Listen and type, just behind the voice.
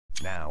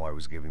Now I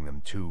was giving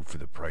them 2 for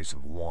the price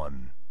of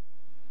 1.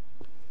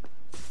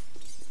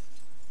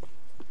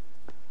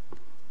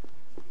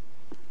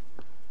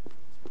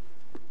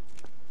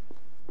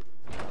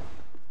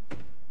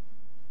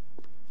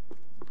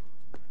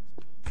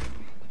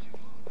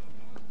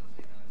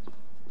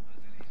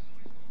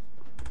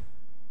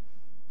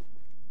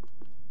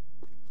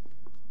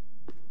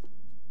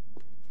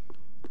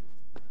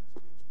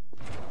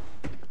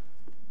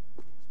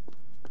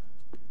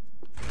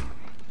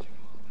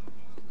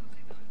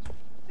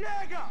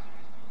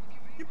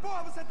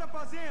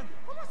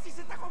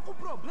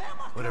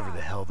 Whatever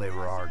the hell they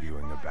were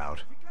arguing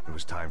about, it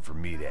was time for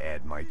me to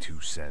add my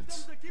 2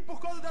 cents.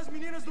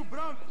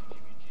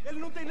 Ele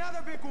não tem nada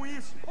a ver com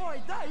isso.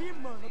 Oi, daí,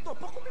 mano? Eu tô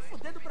pouco me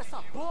fudendo pra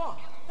essa porra.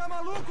 Tá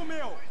maluco,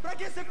 meu? Pra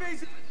que você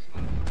fez isso?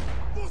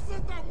 Você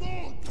tá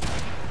morto!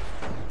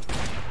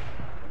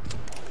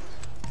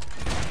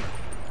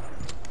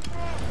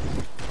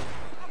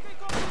 Alguém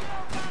come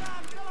eu,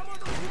 caralho! Pelo amor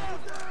de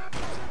Deus!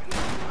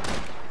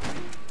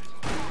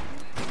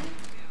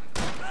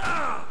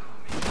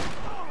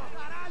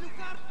 Caralho,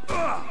 cara!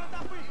 Vai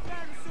mandar pro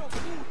inferno, seu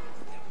puto!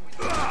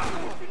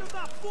 Filho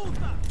da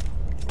puta!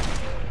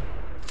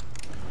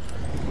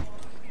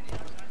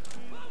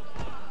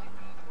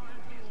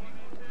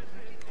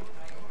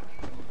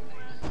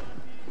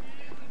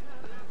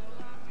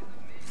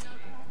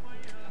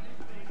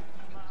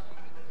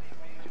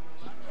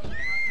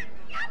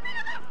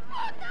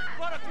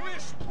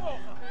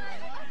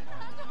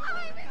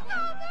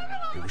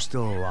 They were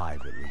still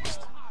alive, at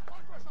least.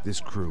 This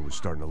crew was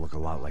starting to look a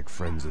lot like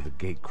friends of the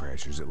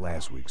gatecrashers at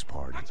last week's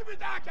party.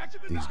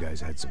 These guys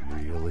had some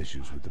real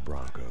issues with the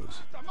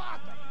Broncos.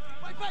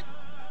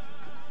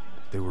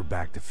 They were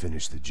back to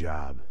finish the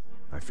job.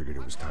 I figured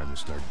it was time to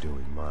start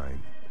doing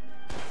mine.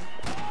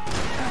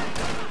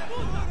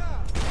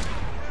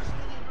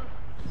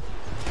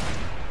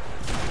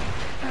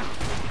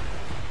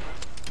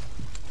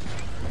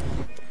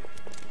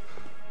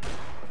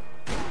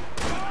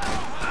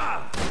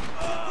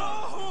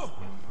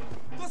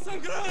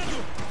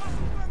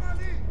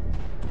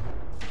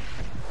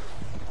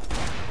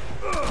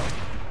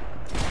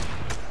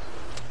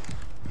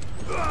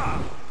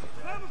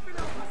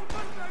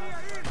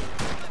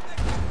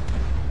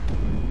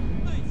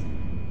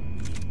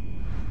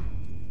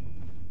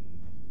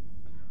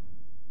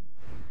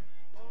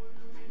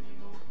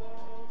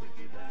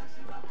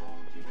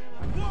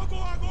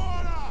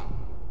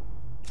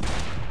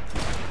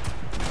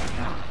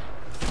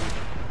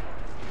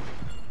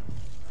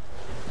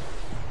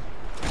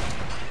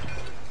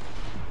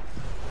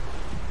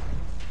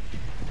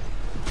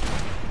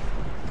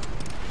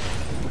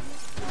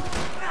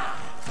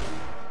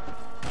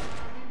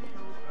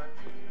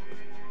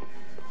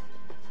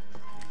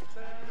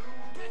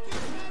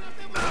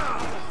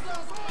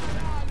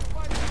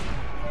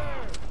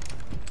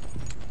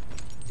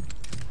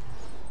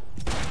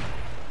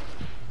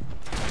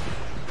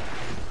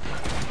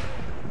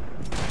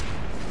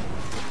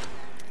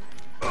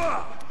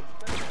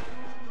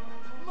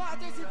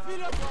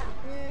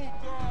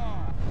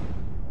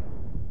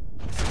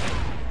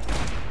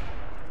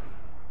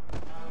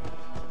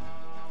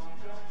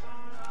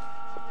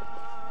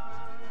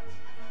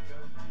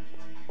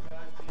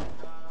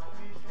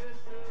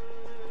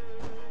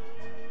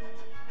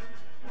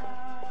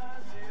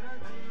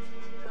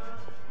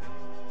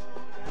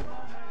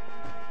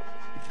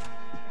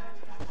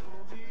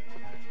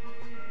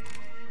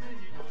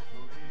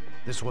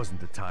 This wasn't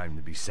the time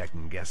to be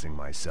second-guessing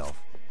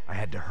myself. I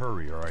had to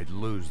hurry or I'd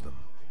lose them.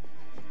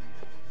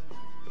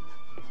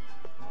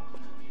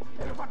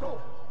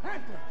 Elevador!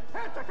 Entra!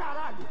 Entra,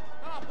 caralho!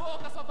 Cala a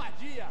boca, sua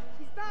vadia!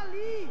 Está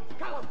ali!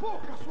 Cala a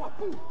boca, sua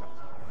puta!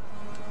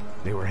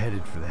 They were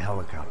headed for the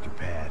helicopter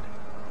pad.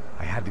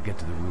 I had to get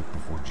to the roof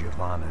before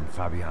Giovanna and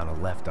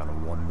Fabiana left on a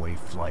one-way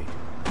flight.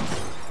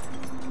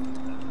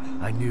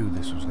 I knew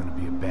this was going to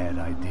be a bad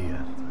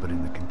idea, but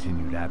in the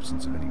continued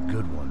absence of any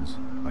good ones,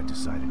 I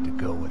decided to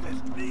go with it.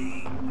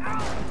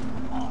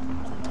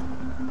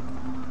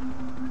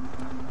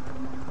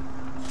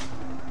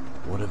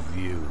 What a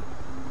view.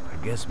 I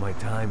guess my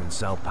time in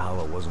Sao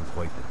Paulo wasn't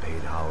quite the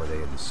paid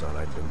holiday in the sun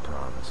I'd been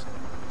promised.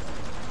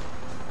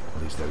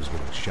 At least I was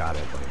getting shot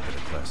at by a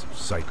middle-class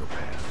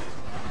psychopath.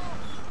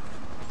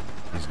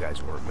 These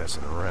guys weren't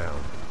messing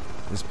around.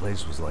 This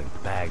place was like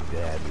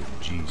Baghdad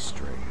with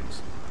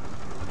G-strings.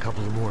 A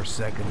couple of more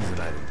seconds and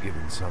I'd have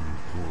given some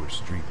poor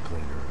street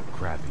cleaner a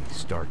crappy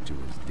start to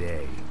his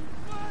day.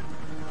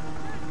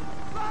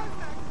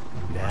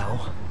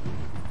 Now,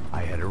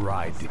 I had a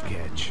ride to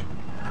catch.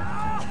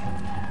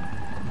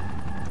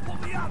 Pull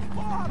me up!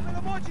 Porra, pelo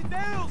amor de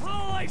Deus!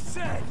 All I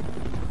said!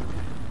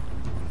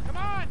 Come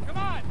on, come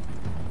on!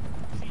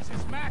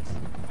 Jesus, Max,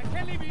 I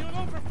can't leave you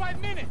alone for 5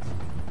 minutes!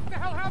 What the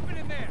hell happened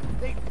in there?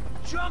 They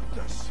jumped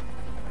us!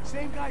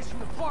 Same guys from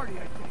the party,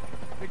 I think.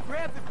 They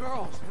grabbed the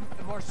girls,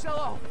 and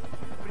Marcelo,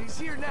 but he's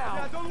here now.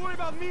 Yeah, don't worry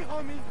about me,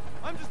 homie.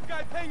 I'm just a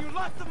guy paying you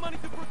lots of money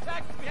to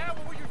protect me. Yeah,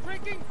 what were you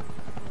drinking?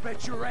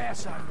 Bet your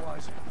ass I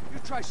was. You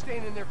try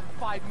staying in there for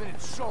 5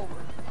 minutes sober.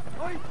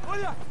 Oi,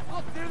 olha!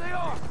 Look, there they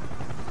are!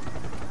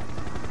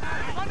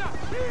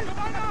 Come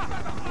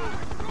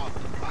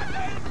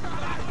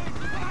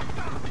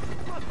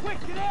on, quick,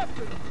 get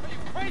after them! Are you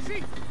crazy?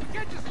 You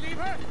can't just leave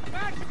her!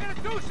 Max, you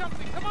gotta do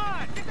something! Come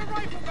on! Get the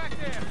rifle back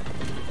there!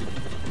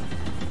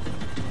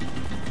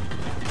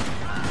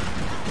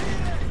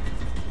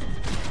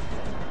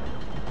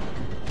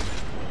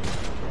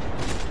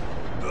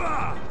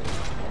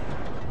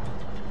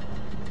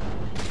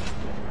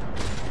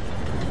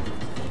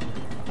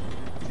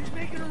 She's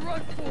making a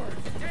run for it!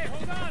 Okay,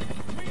 hold on!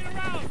 Swing it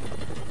around!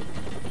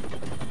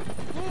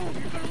 Move,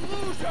 you're gonna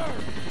lose her!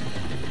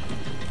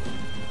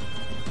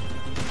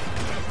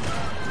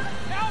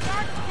 Now,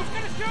 Max! He's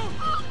gonna shoot!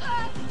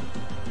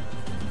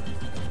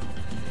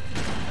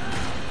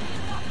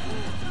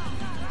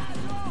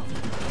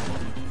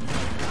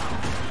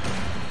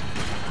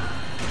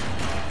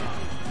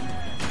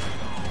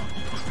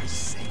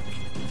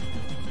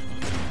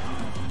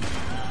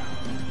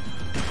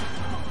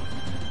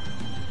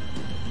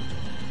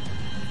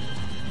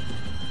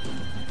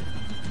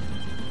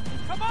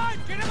 Come on,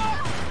 get him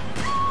up!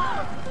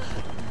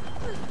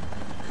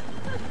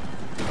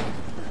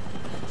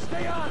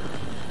 Stay on!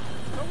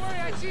 Don't worry,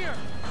 I see her.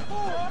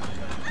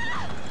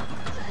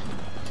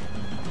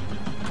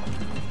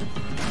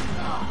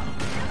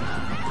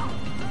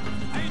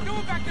 How you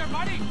doing back there,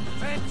 buddy?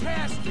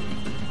 Fantastic!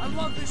 I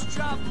love this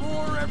job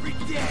more every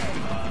day!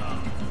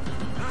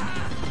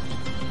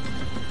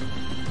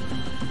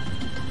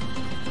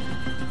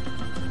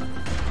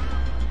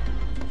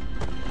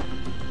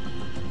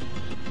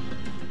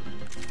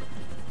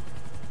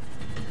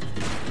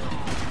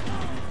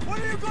 What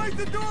are you going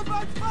to do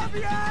about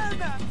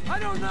Fabienne? I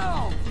don't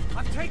know!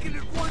 I'm taking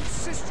it one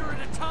sister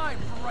at a time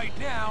for right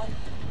now.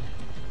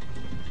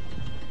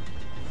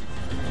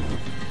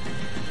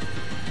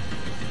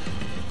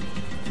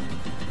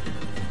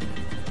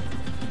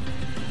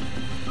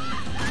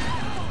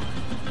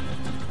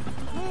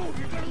 Move,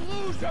 you're gonna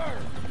lose her!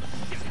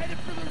 She's headed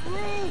for the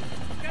roof!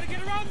 Gotta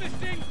get around this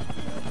thing!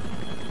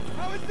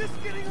 How is this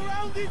getting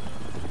around it?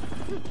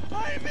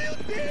 Ai, meu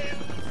Deus!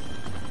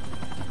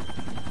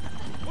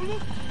 Oh,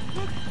 look!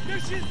 Look! There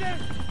she is there!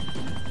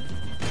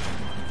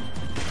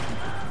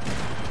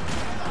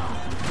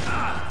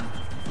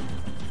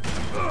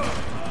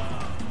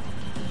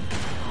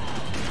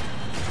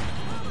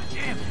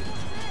 Damn it!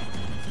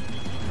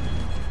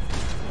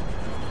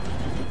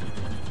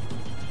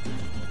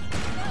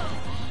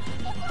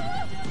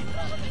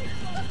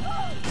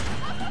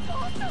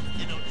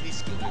 E non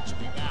rischi di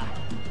spiegare.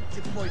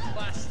 Se poi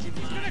basti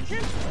He's gonna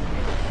kill...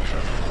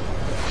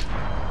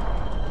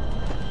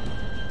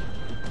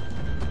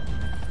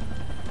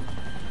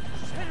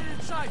 She's headed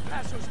inside,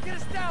 Passos! Get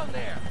us down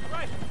there!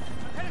 Right,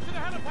 I'm headed to the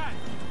helipad.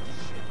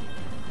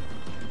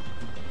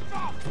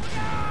 Stop! Look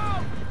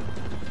out!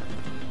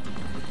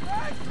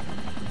 Max!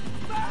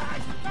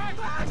 Max! Max!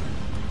 Max!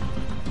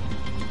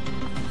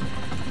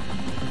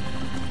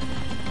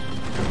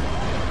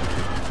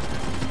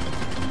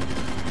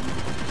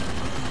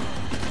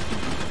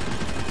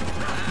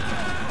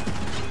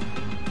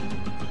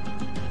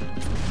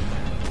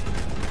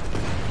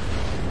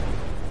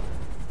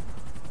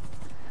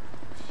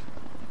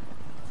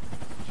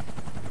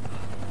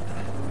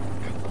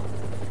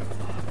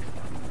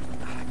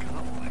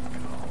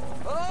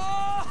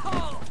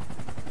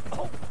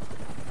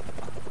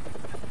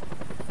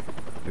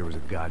 There was a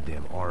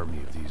goddamn army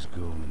of these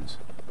goons.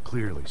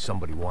 Clearly,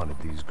 somebody wanted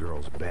these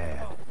girls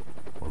bad.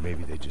 Or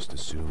maybe they just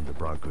assumed the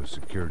Broncos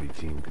security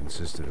team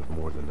consisted of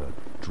more than a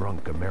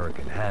drunk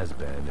American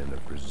has-been and a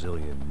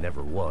Brazilian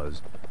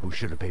never-was who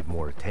should have paid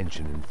more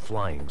attention in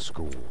flying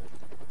school.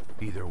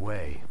 Either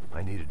way,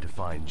 I needed to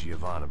find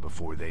Giovanna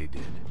before they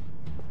did.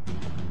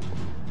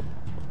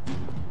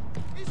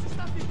 Isso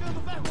está ficando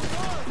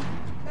vergonhoso!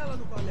 Ela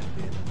não vale a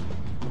pena.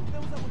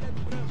 Temos a mulher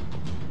do branco.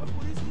 Foi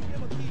por isso que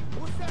viemos aqui.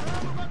 O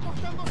serrano vai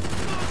cortar nosso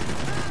nome!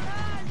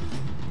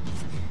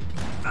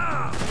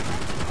 Caralho!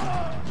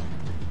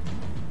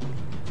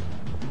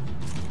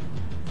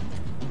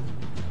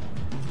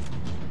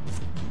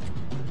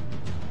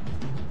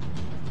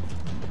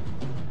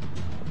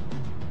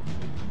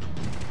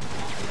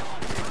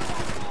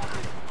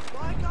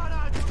 Vai,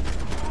 caralho!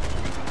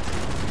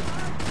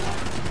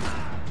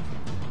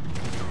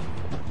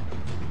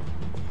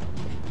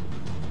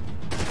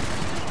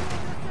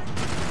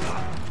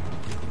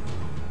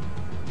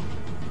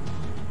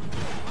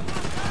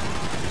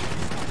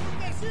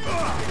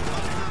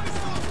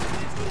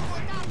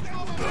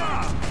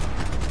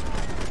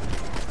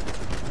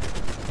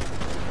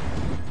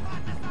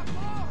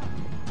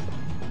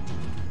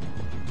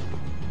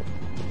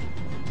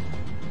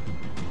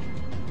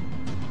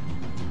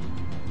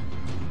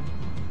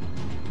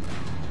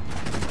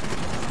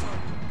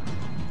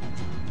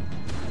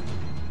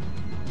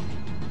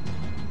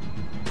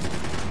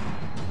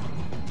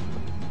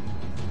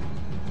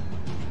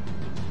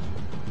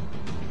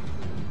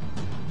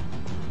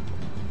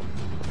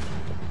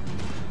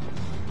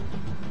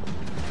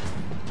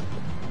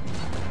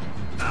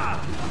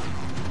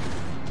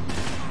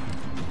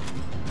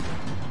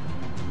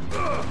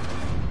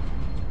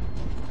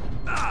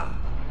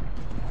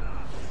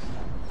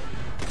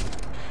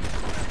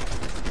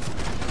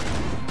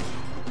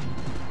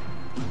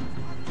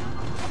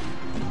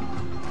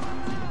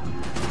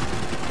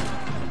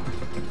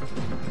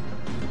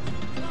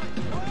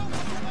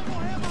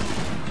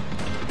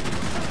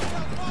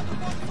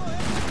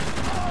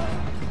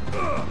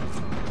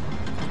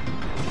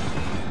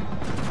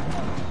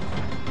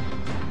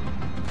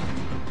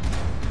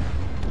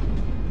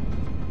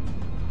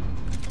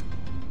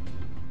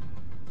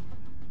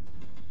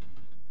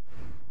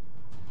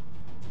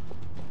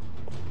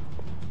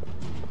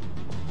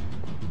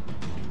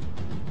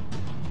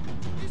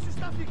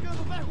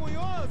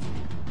 vergonhoso!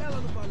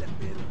 Ela não vale a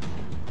pena.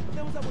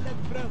 Temos a mulher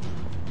do branco.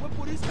 Foi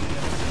por isso que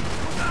viemos aqui.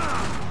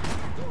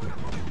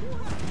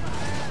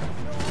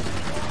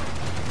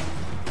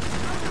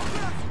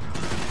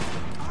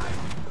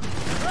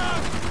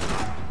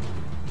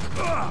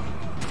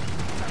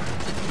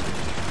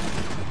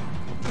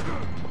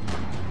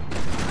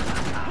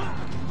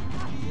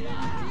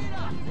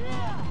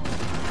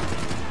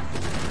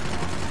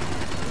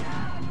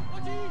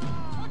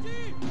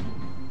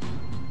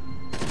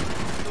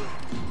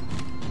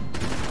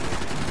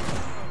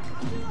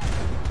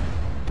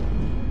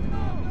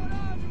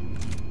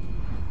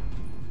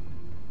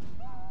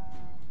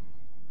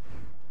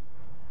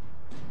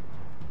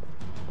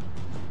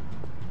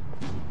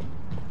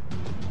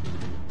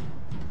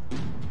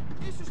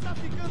 Isso está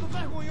ficando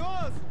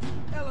vergonhoso!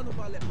 Ela não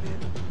vale a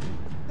pena.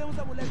 Temos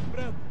a mulher do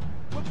branco.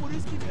 Foi por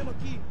isso que viemos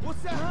aqui. O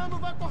serrano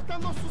vai cortar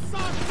nosso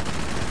saco!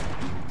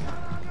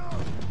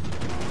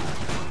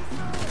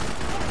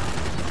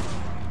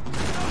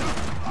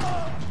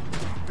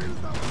 Filho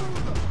da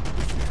puta!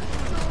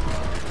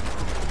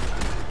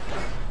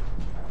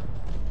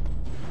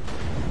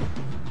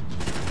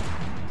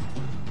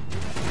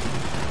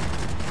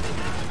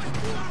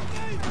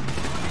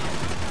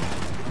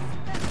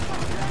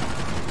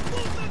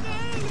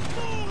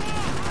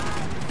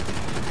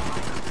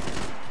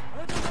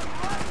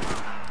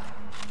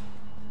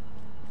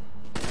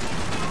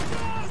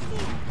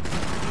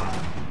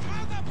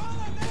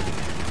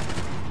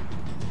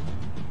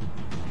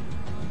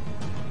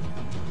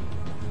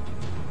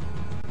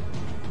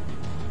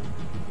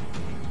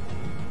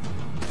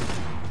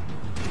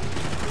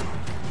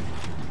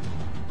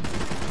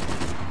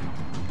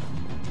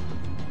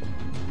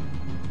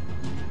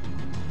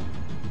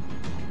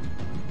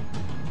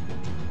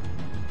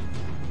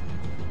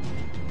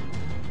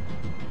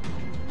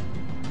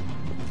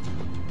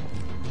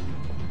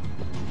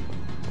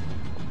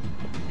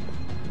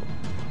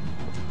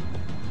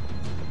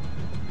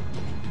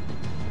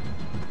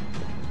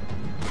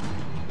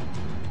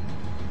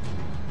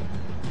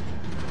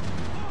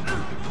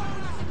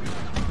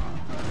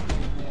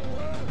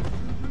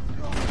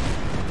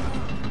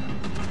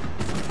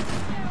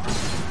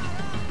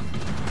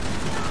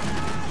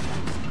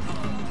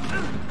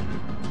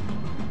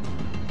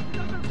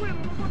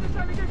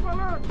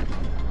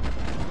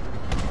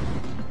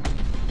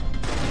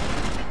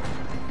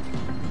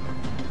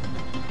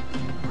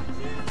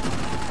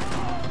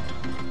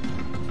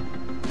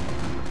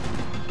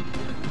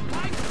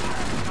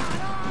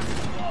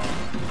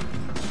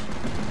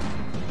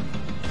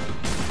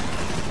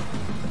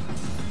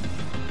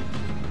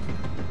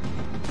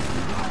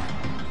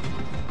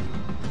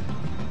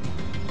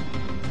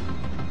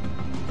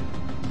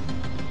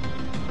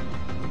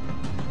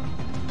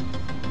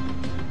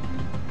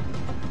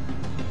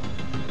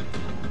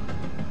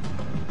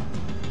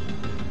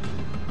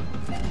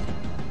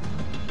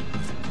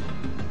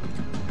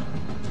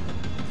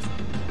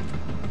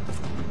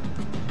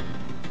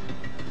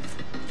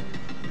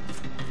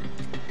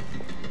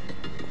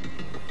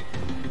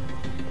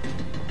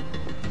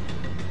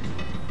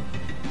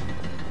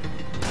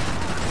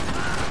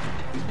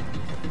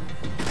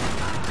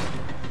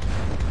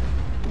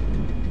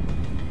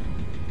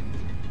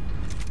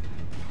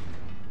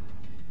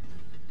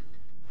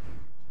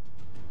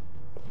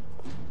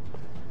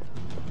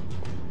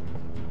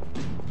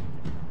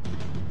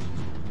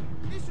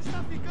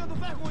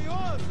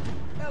 vergonhoso!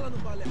 Ela não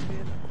vale a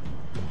pena.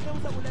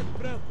 Temos a mulher do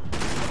branco. É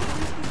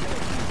por isso que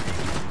veio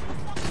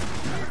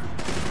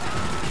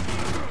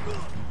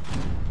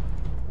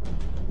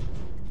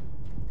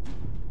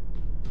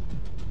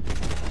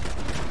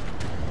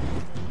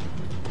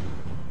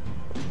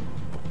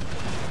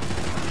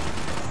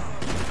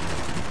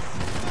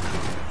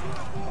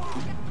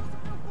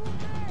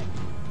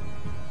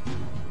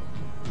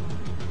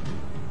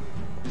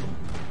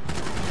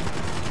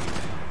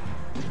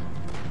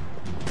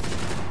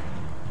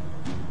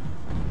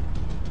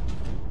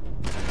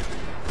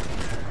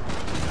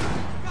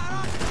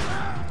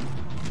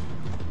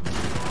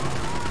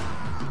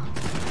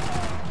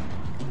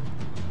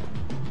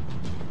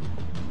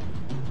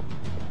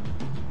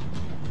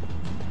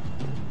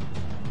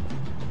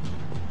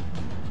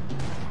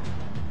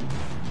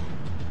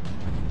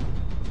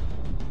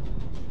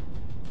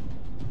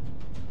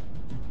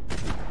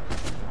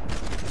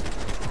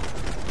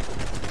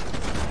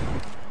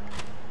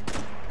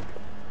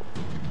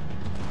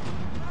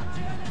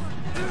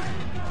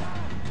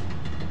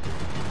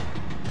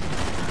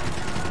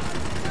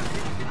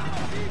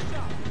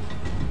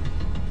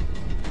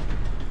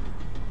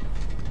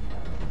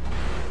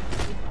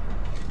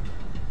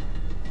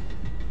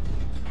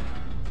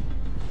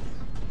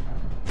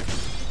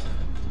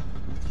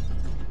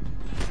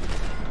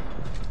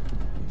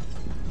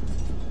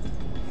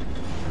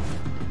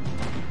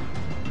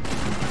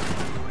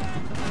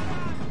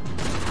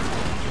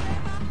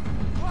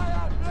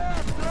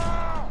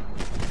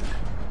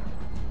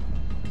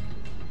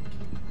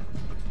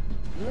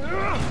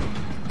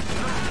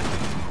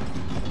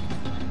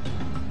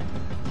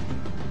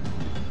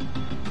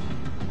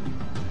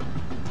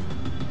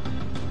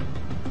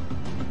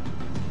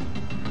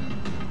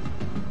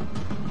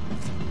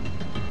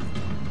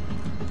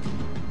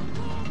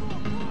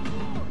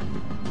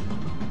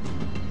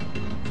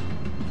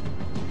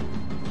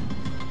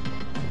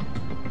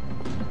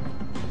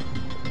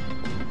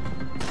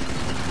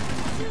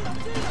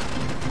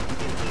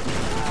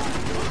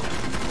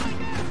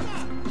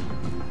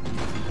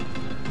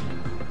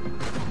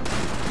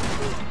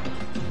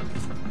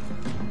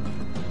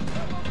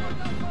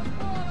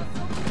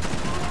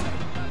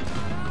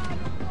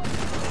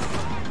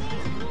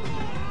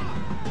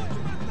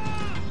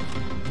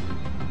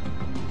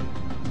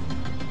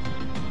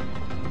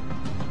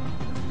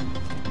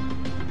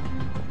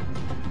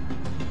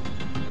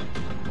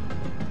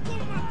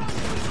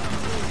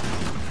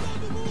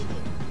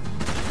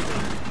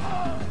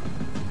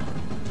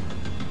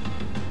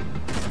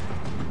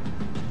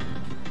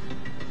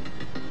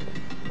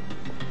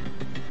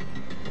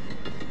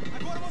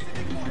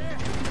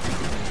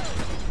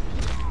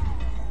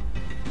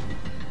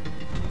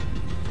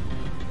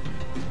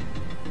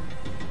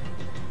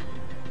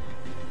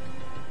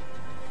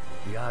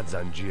odds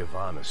on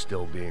Giovanna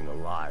still being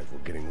alive were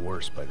getting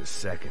worse by the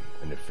second,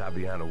 and if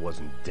Fabiana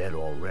wasn't dead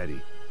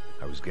already,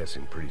 I was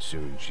guessing pretty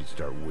soon she'd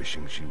start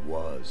wishing she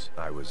was.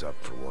 I was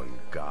up for one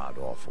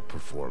god-awful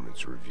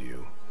performance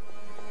review.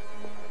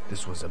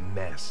 This was a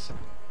mess.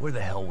 Where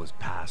the hell was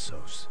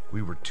Passos?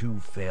 We were two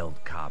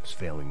failed cops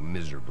failing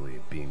miserably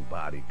at being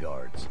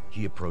bodyguards.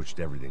 He approached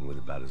everything with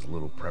about as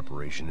little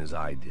preparation as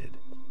I did.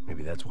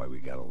 Maybe that's why we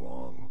got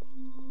along.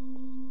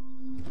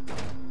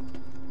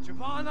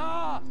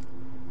 Giovanna!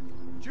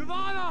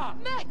 Giovanna!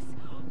 Max!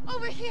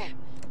 Over here!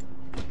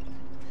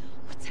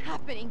 What's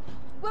happening?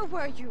 Where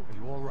were you? Are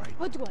you all right?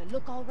 What, do I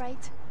look all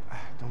right?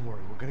 Don't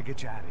worry, we're gonna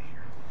get you out of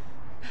here.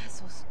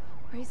 Passos,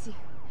 where is he?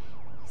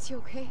 Is he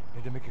okay?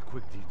 Need to make a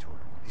quick detour.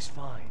 He's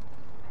fine.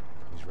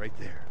 He's right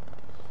there.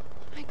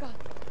 My God.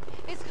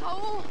 It's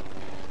Raul!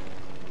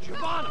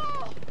 Giovanna!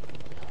 Raul!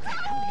 What the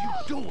hell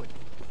are you doing?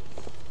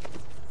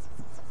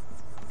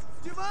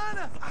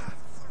 Giovanna!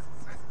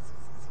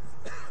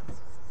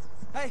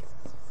 Hey!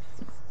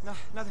 No,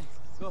 nothing.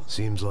 Go.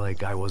 Seems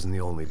like I wasn't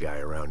the only guy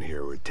around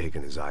here who had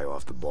taken his eye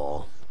off the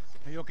ball.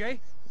 Are you okay?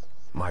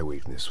 My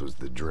weakness was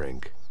the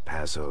drink.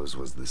 Passos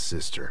was the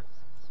sister.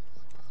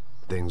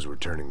 Things were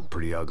turning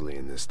pretty ugly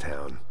in this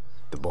town.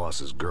 The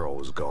boss's girl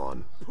was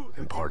gone,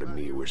 and part of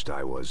me wished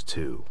I was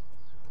too.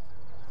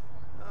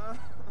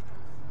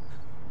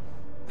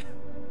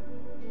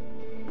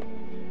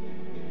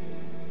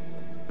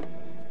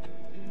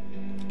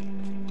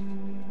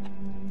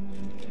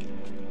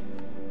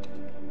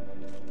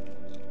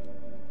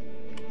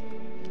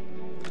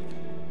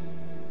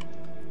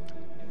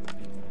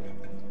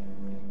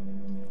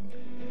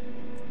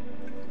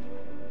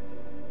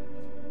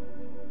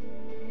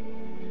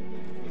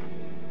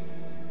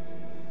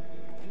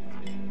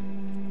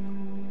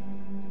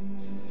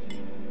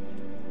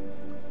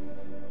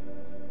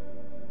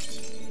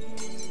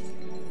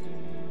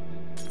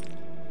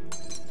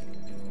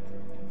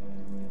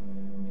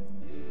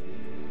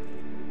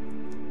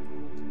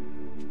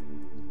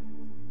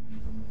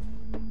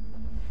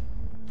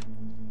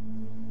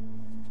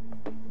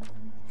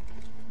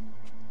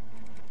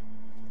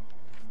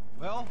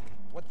 Well,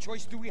 what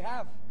choice do we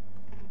have?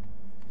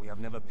 We have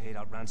never paid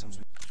out ransoms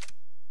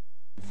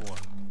before.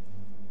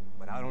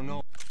 But I don't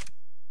know.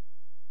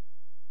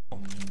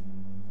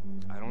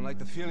 I don't like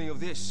the feeling of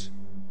this.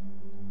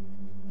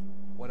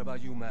 What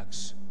about you,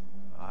 Max?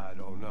 I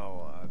don't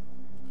know.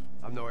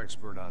 I'm no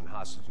expert on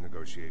hostage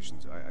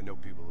negotiations. I know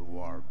people who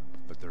are,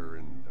 but they're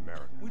in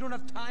America. We don't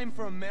have time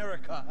for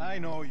America. I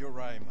know you're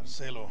right,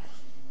 Marcelo.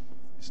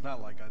 It's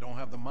not like I don't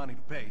have the money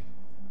to pay.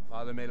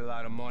 Father made a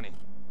lot of money.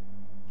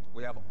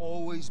 We have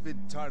always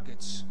been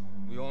targets.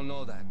 We all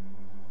know that.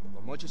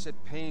 But much as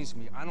it pains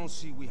me, I don't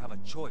see we have a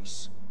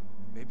choice.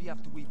 Maybe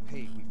after we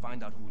pay, we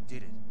find out who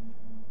did it.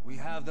 We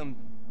have them...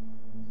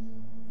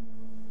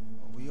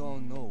 But we all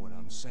know what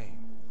I'm saying.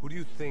 Who do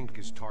you think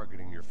is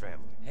targeting your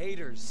family?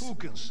 Haters. Who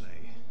can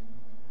say?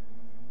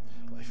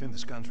 Life in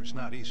this country is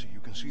not easy, you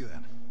can see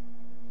that.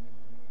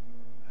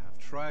 I've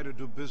tried to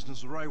do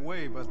business the right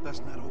way, but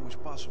that's not always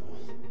possible.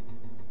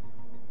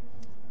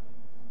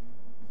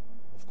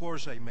 Of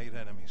course I made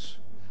enemies,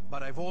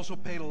 but I've also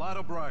paid a lot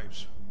of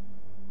bribes.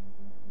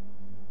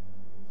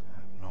 I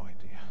have no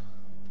idea.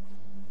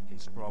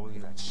 It's probably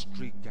that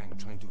street gang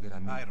trying to get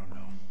at me. I don't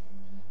know.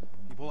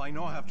 People I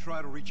know have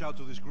tried to reach out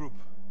to this group.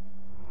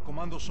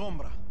 Comando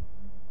Sombra.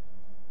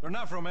 They're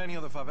not from any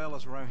of the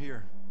favelas around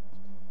here.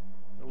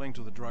 They're linked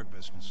to the drug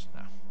business.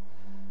 Now,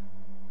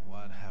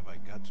 what have I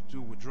got to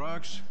do with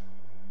drugs?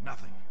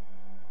 Nothing.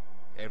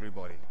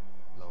 Everybody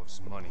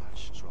loves money. I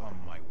just want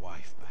my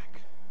wife back.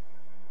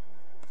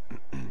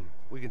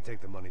 We can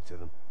take the money to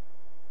them.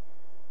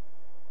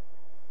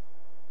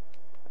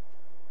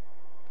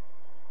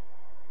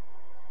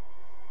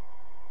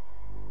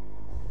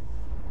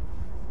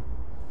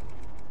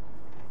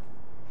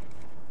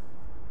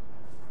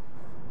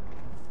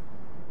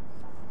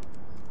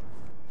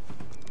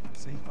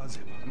 Sem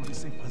fazer barulho,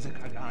 sem fazer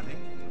cagada, hein?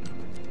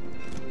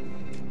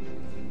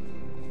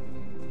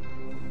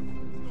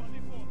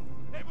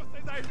 Ei,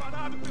 vocês aí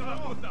parados, filho da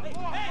puta!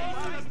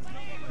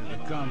 Ei,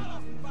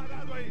 Calma.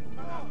 parado aí!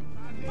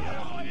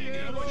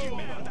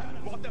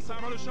 Bota essa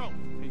arma no chão!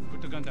 Hey,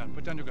 put the gun down.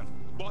 Put down your gun.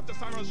 Bota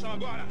essa arma no chão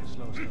agora!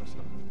 Slow, slow,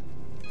 slow.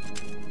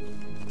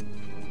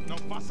 Não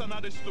faça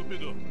nada,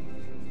 estúpido!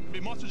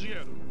 Me mostra o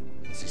dinheiro!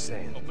 What's he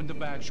saying? Open the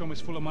bag. Show me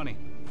it's full of money.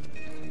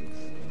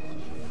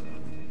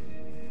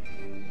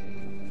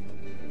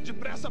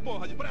 Depressa,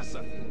 porra,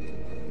 depressa!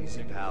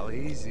 Easy, pal,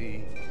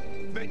 easy.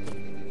 Vem!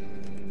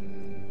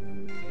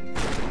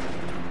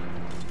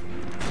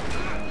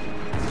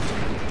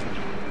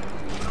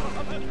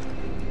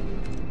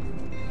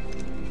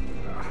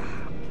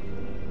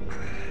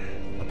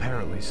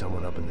 Apparently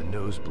someone up in the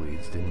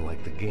nosebleeds didn't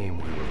like the game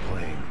we were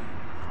playing.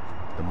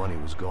 The money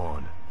was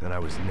gone, and I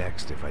was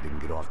next if I didn't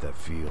get off that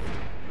field.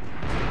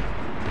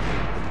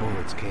 The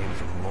bullets came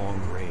from long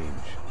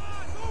range.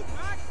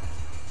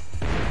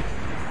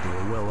 They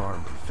were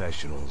well-armed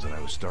professionals, and I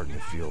was starting to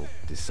feel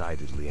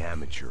decidedly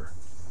amateur.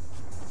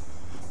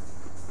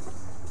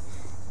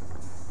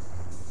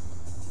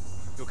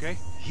 You okay?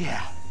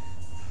 Yeah.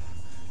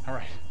 All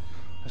right,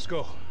 let's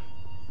go.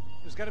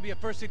 There's gotta be a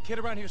first-aid kit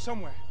around here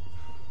somewhere.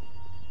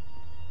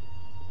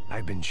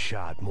 I've been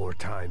shot more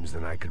times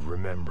than I could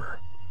remember.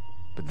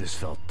 But this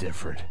felt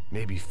different.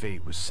 Maybe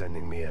fate was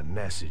sending me a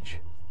message.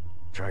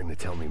 Trying to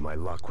tell me my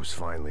luck was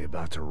finally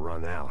about to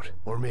run out.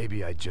 Or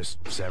maybe I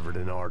just severed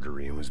an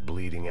artery and was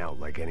bleeding out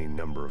like any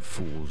number of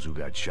fools who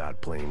got shot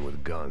playing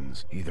with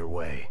guns. Either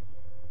way,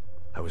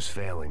 I was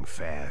failing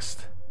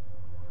fast.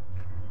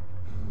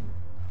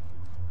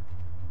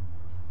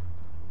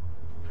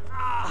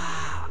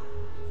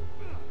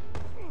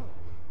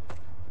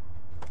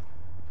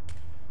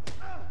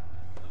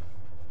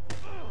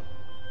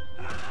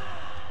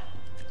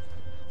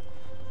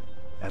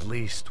 At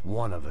least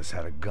one of us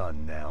had a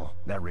gun now.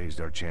 That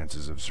raised our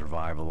chances of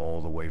survival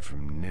all the way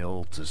from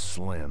nil to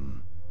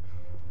slim.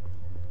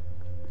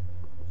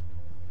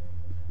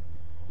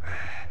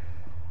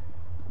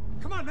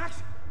 Come on,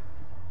 Max!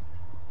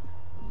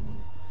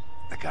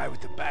 The guy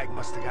with the bag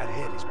must have got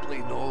hit. He's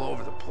bleeding all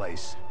over the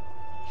place.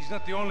 He's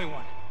not the only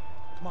one.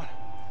 Come on.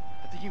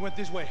 I think he went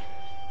this way.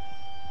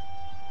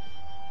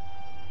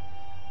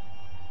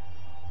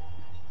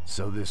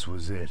 So this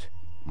was it.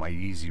 My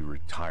easy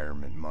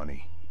retirement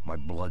money. My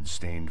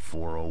blood-stained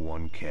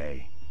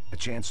 401k. A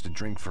chance to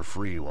drink for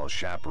free while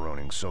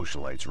chaperoning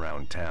socialites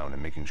around town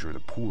and making sure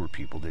the poor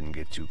people didn't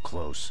get too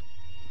close.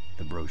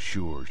 The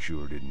brochure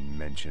sure didn't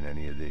mention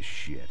any of this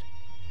shit.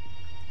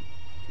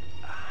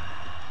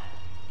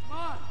 Come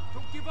on,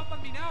 don't give up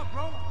on me now,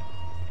 bro.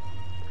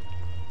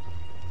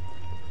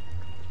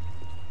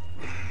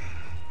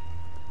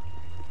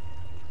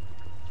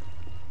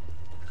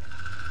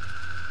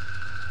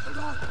 Hold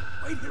on!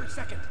 Wait here a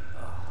second!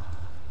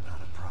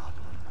 Not a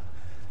problem.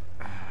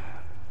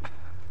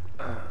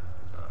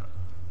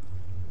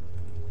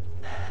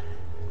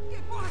 Que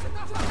porra você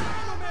tá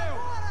fazendo, meu?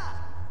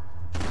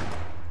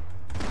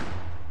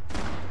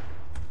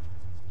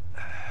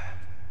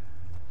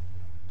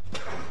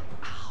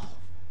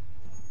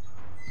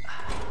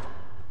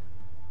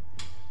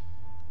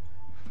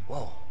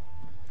 Whoa.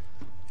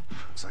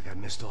 Looks like I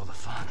missed all the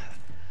fun.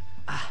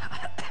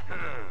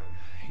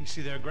 You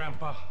see there,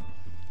 Grandpa?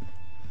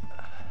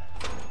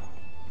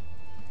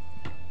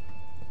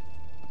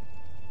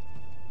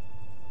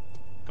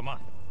 Come on.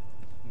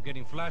 I'm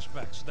getting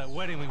flashbacks to that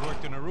wedding we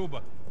worked in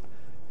Aruba.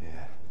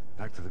 Yeah,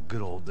 back to the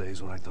good old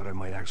days when I thought I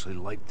might actually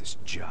like this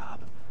job.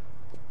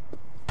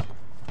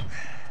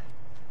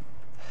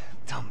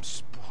 Dumb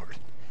sport.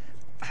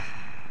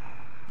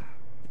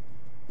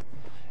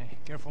 Hey,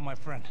 careful, my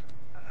friend.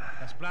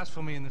 That's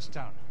blasphemy in this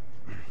town.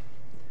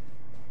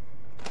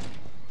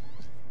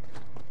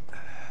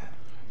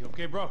 You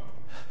okay, bro?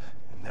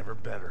 Never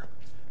better.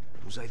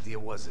 Whose idea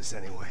was this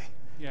anyway?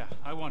 Yeah,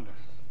 I wonder.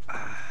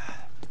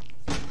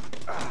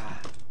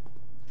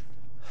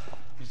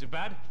 Is it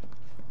bad?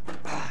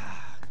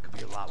 Could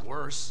be a lot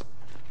worse.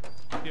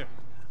 Here.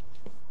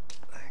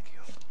 Thank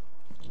you.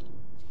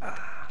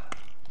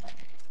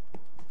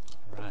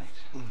 Right.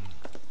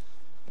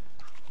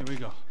 Here we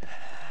go.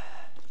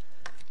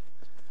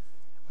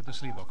 Put the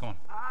sleeve on, come on.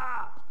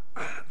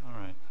 All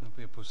right, don't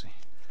be a pussy.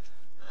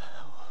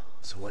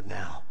 So what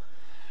now?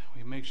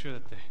 We make sure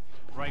that the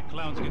right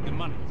clowns get the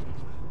money.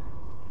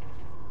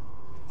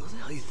 Who the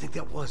hell do you think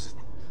that was?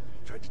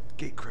 Tried to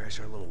gate crash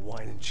our little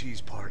wine and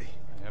cheese party.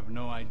 I have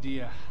no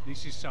idea.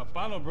 This is Sao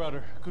Paulo,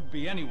 brother. Could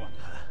be anyone.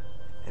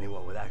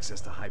 Anyone with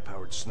access to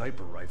high-powered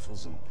sniper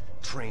rifles and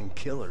trained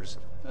killers.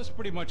 That's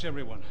pretty much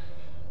everyone.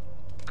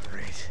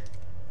 Great.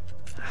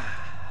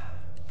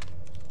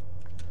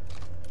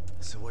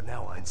 So what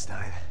now,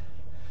 Einstein?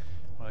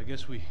 Well, I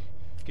guess we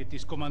get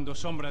these Comando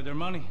Sombra their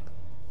money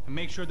and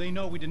make sure they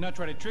know we did not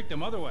try to trick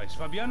them otherwise.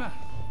 Fabiana,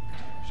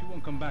 she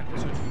won't come back in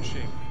such good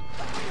shape.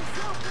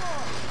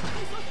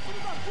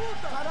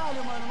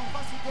 Caralho, mano, não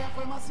faço ideia,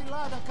 foi uma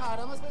cilada,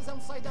 cara. Nós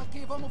precisamos sair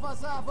daqui, vamos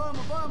vazar,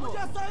 vamos! Onde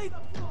é a saída,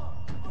 porra?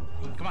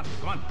 Come on,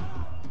 come on.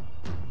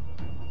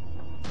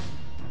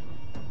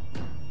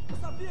 Eu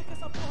sabia que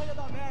essa porra ia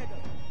dar merda.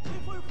 Quem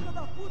foi o filho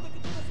da puta que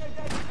teve essa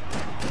ideia de...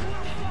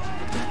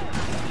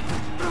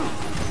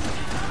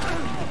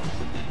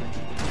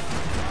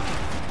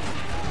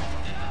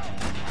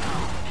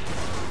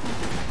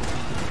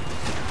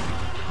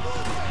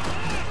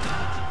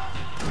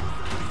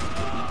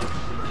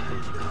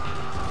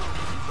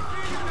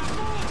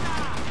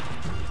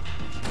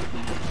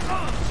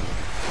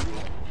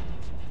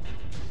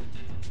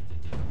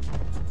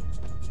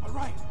 All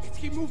right, let's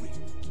keep moving.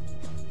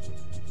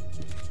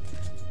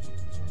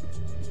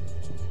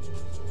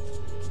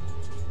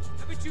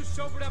 Haven't you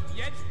sobered up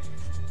yet?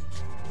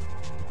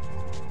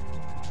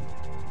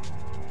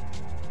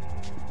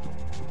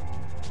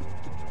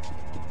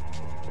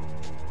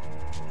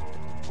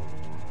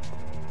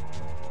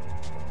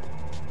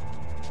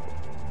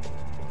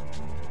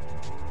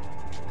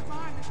 Come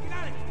on, let's get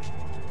out of here.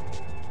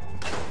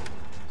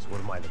 So what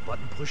am I, the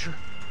button pusher?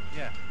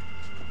 Yeah.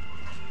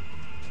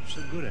 You're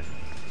so good at it.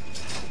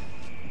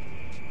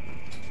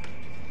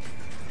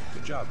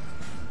 Good job.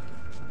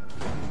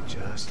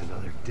 Just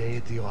another day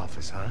at the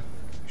office, huh?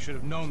 You should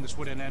have known this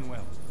wouldn't end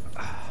well.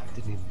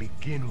 Didn't even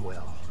begin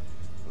well.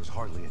 It was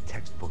hardly a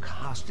textbook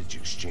hostage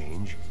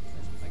exchange.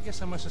 I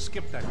guess I must have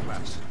skipped that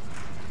class.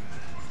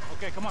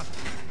 Okay, come on.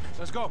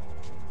 Let's go.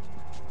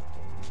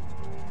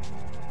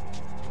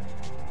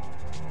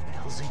 Where the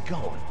hell's he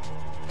going?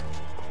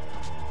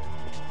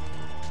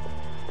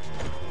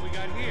 What we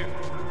got here?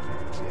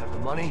 Does he have the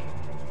money?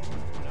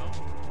 No.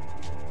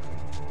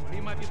 But he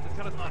might be able to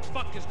tell us what the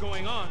fuck is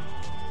going on.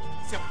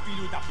 Seu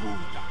filho da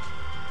puta!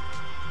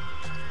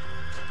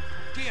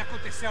 O que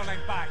aconteceu lá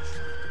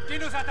embaixo? Quem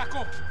nos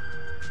atacou?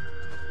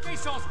 Quem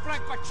são os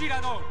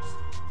franco-atiradores?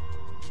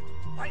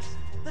 Vai se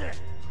fuder!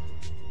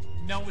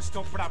 Não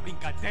estou pra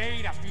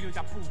brincadeira, filho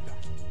da puta!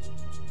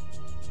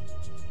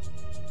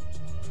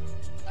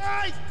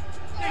 Ai!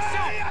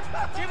 Atenção!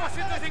 Que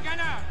você nos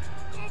enganar!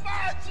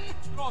 Combate!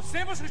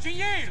 Trouxemos o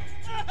dinheiro!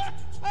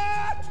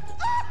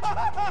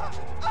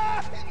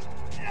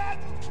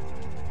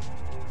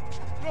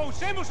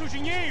 Trouxemos o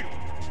dinheiro!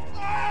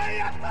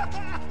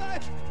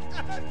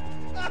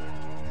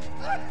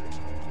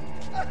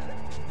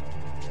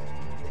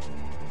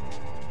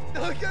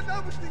 Não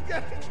enganamos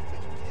ninguém!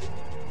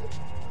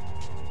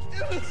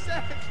 Eu não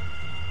sei!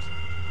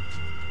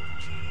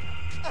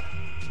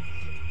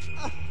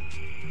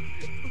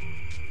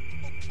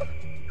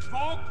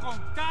 Vou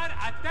contar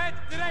até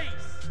 3!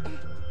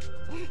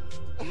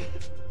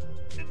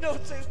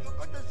 Não sei o que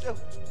aconteceu!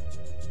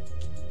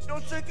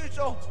 Não sei quem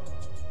são!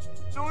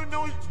 Não...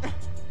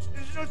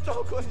 Eles não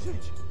estão com a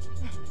gente!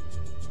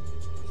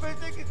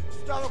 Pensei que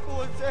estavam com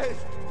vocês!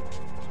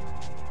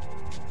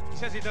 He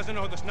says he doesn't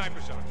know who the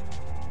snipers are.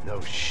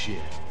 No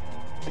shit.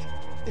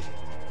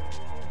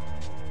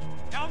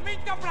 Não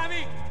minta pra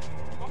mim!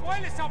 Como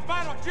eles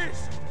salvaram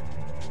disso?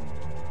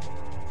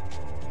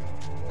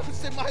 Não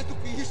sei mais do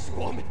que isso,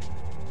 homem!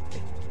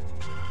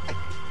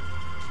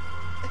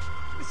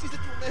 Precisa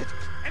de um médico!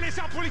 Eles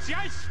são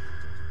policiais?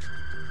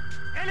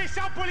 Eles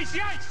são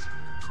policiais?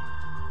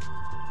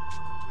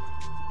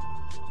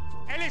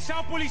 Eles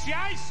são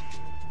policiais?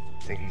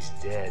 I think he's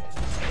dead.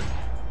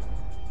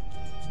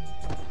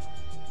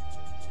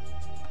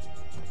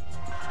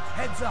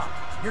 Heads up!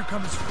 Here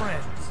come his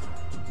friends.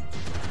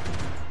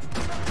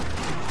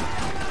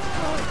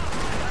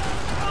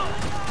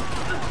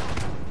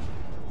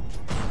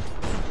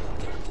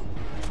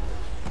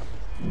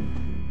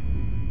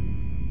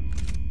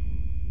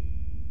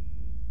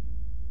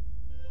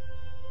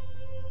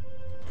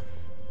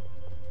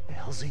 Where the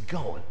hell's he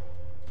going?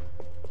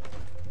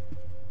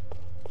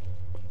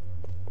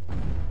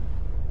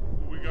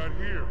 What we got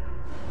here?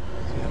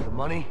 Does he have the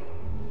money?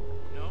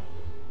 No.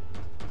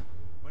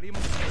 What do you...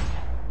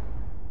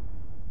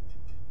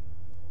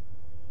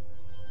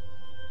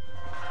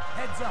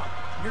 Heads up!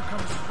 Here come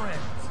his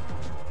friends.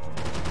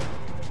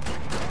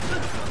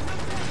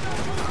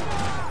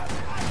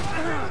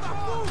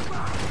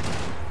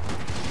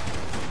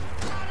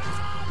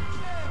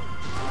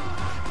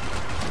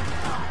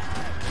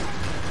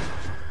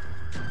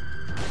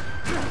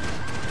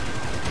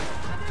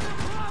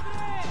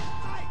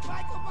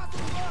 Vai que eu passo o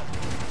plano!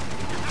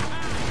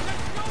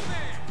 Let's go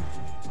there!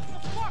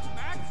 What the fuck,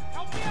 Max?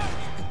 Help me out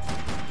here!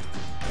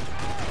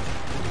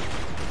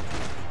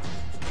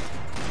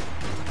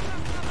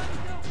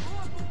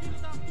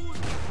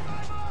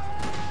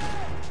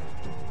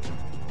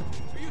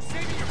 Are you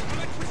saving your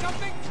bullet for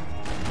something?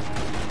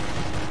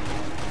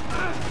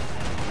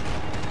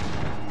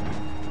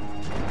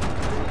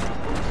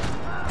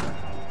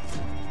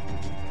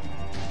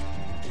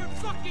 You're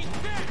fucking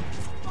dead!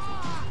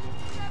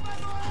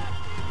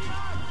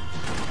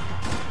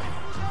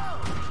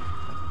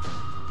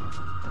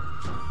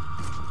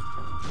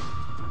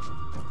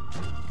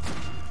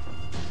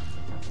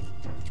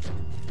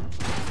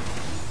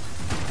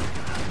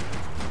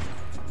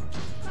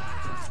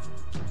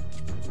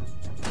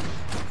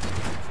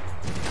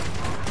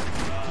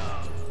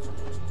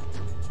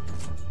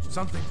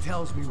 Something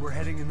tells me we're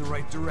heading in the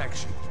right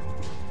direction.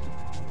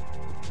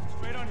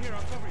 Straight on here,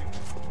 I'll cover you.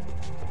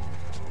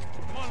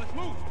 Come on, let's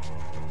move!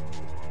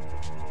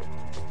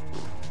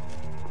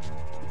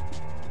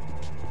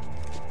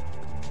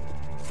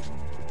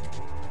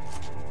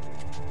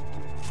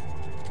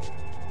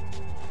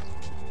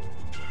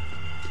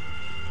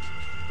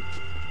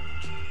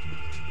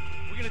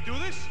 We gonna do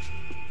this?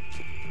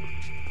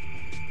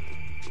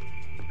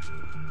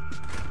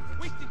 We're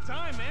wasting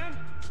time, man!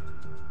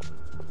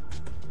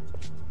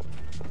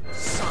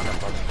 Son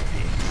of a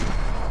bitch.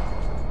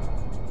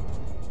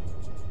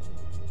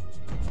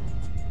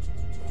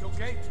 You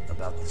okay?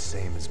 About the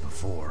same as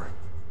before.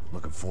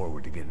 Looking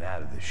forward to getting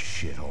out of this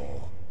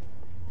shithole.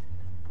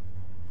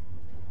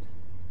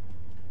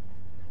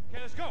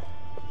 Okay, let's go!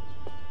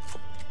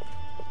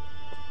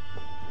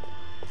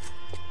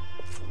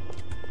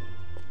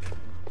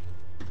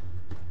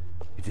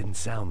 It didn't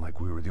sound like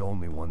we were the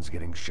only ones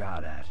getting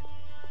shot at.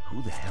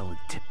 Who the hell had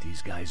tipped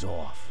these guys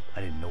off?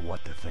 I didn't know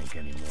what to think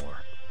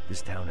anymore.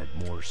 This town had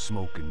more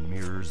smoke and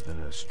mirrors than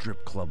a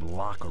strip club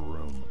locker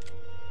room.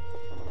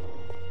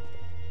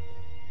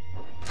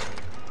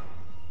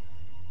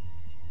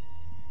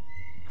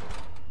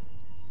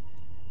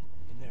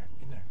 In there,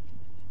 in there.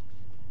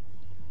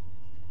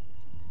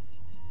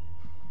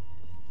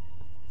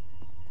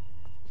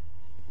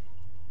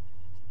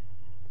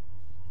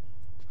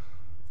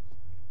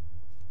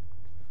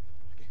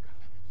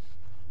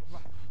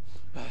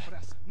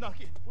 Não,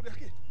 aqui, por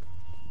aqui.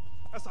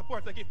 Essa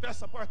porta aqui, fecha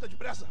essa porta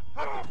depressa.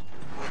 Ah,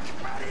 que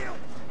pariu!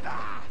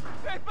 Ah!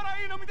 Ei,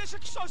 peraí, não me deixa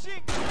aqui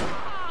sozinho!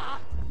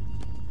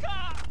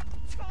 Ah!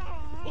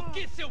 O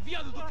que, seu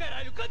viado do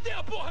caralho? Cadê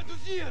a porra do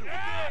dinheiro?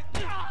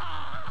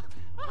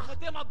 Vou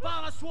meter uma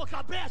bala na sua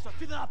cabeça,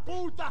 filha da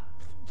puta!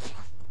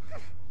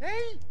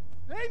 Ei!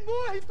 Ei,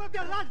 morre,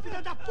 favelado,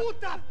 filha da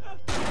puta!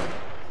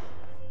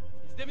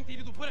 Eles devem ter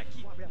ido por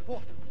aqui. Abre a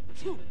porta.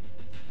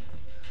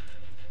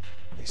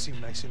 They seem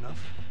nice enough.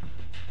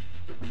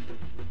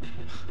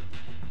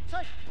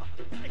 Sai!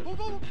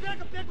 Vamos,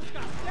 pega os caras, pega os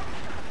caras!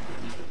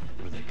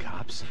 Were they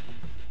cops?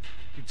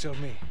 You tell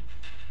me.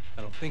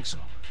 I don't think so.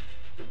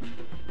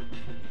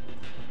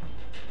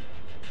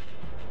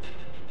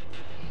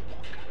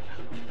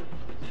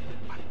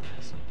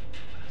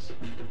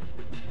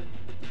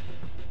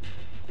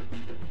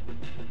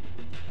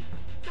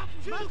 Tá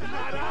fugindo,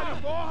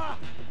 caralho, porra!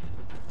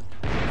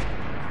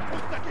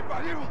 Puta que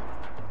pariu!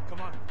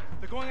 Come on.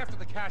 They're going after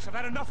the cash. I've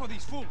had enough of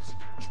these fools.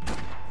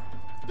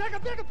 Pega!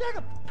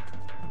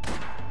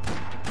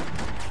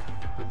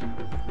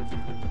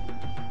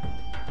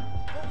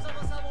 Vamos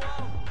avançar no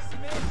alvo, se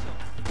mexam!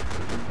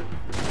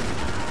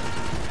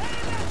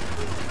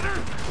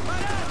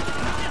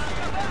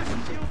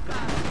 Tio,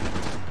 cara!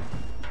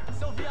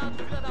 Seu viado,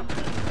 filha da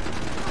puta!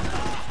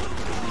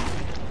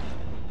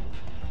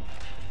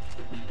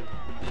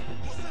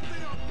 Você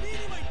tem a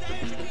mínima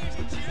ideia de quem a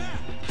gente é?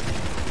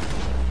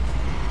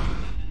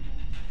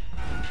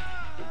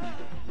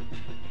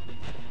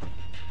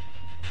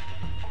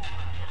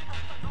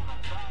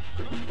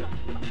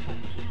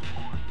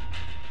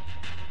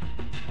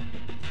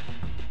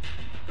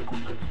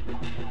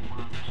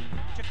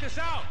 Check this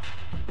out.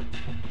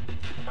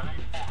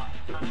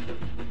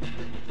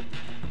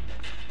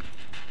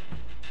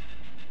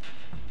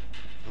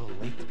 A little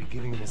late to be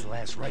giving him his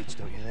last rites,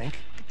 don't you think?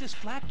 Look at this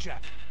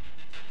blackjack.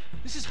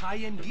 This is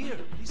high-end gear.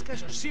 These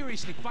guys are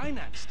seriously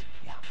financed.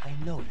 Yeah, I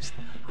noticed.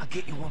 I'll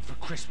get you one for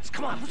Christmas.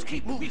 Come on, let's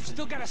keep moving. We've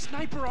still got a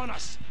sniper on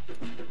us.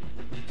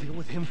 We'll deal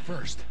with him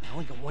first. I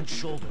only got one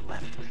shoulder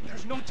left.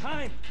 There's no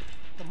time.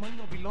 The money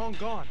will be long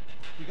gone.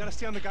 We gotta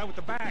stay on the guy with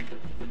the bag.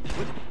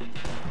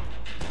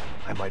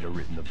 I might have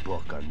written the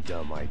book on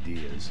dumb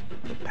ideas,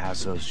 but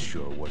Passos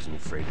sure wasn't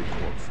afraid to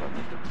quote from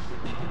it.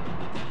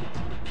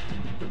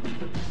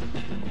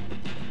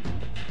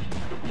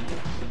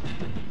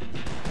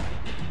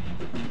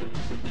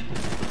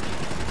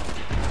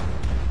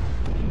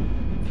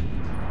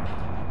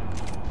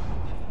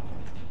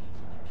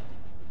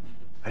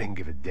 I didn't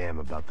give a damn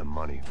about the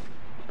money,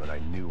 but I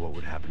knew what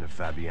would happen to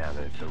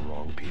Fabiana if the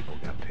wrong people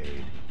got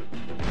paid.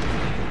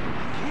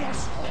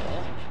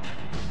 Asshole!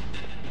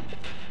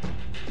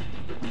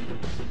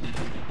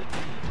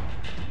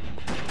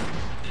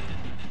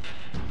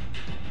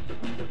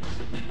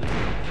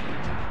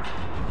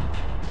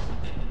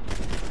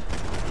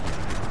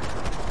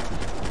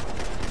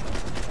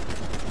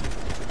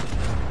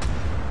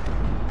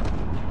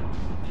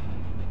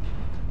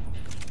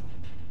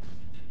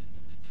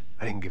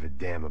 I didn't give a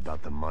damn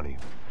about the money,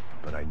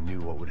 but I knew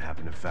what would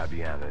happen to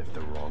Fabiana if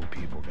the wrong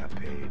people got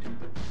paid.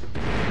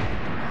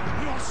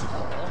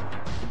 Asshole!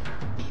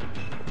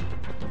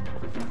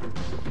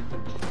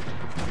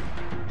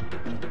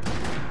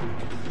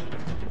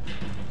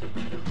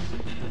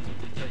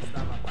 Já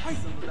estava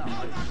passando da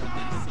hora de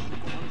chamar de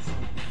comando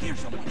sombra.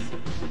 Veja, moça!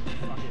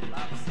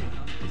 Favelado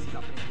serrano precisa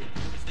aprender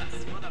como está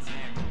acima das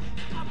regras.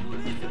 A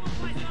polícia não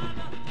faz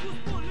nada, os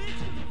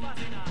políticos não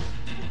fazem nada.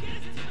 O que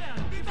eles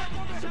esperam? Quem vai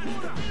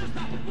cobertura? Filhos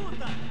da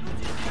puta! Não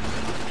te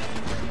esqueça!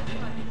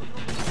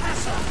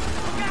 Essa!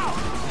 Legal!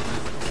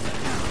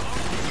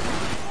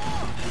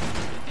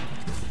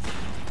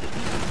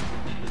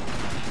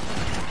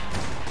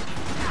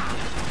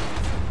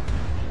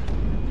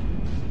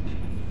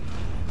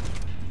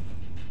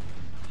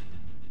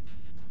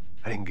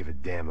 I didn't give a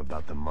damn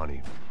about the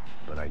money,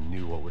 but I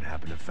knew what would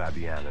happen to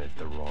Fabiana if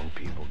the wrong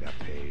people got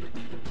paid.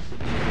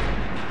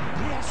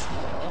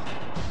 Asshole!